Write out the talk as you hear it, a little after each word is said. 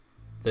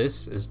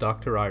This is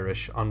Dr.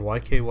 Irish on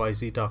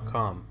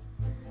YKYZ.com,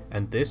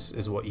 and this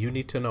is what you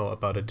need to know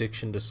about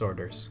addiction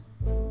disorders.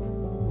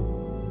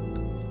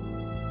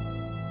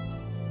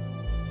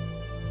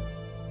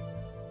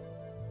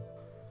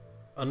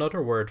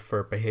 Another word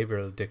for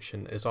behavioral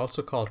addiction is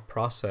also called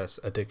process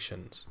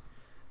addictions.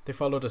 They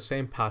follow the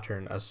same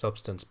pattern as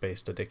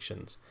substance-based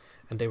addictions,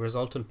 and they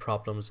result in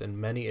problems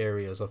in many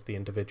areas of the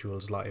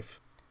individual's life.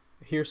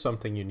 Here's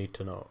something you need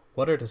to know.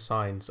 What are the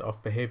signs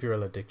of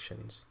behavioral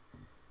addictions?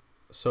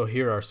 So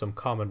here are some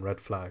common red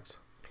flags.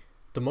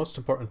 The most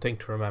important thing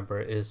to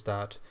remember is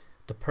that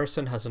the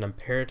person has an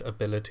impaired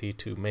ability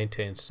to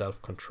maintain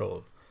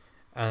self-control,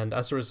 and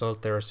as a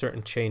result there are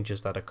certain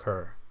changes that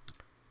occur.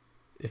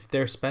 If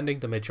they're spending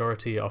the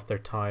majority of their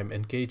time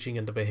engaging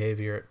in the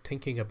behavior,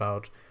 thinking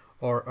about,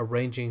 or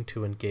arranging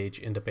to engage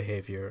in the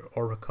behavior,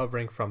 or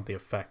recovering from the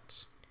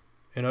effects.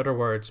 In other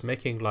words,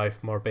 making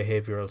life more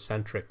behavioral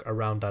centric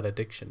around that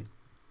addiction.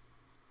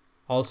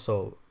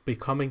 Also,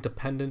 becoming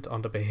dependent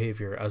on the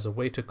behavior as a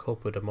way to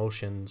cope with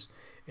emotions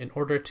in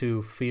order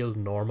to feel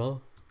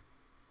normal.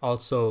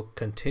 Also,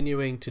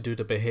 continuing to do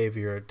the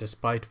behavior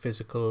despite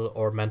physical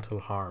or mental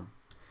harm.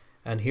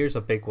 And here's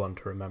a big one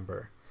to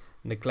remember.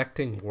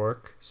 Neglecting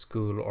work,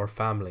 school, or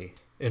family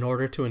in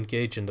order to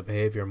engage in the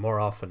behavior more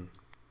often.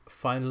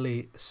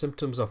 Finally,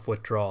 symptoms of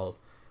withdrawal,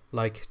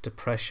 like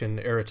depression,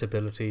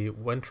 irritability,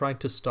 when trying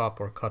to stop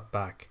or cut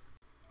back.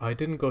 I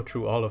didn't go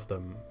through all of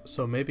them,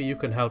 so maybe you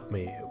can help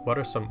me. What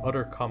are some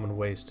other common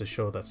ways to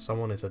show that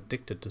someone is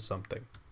addicted to something?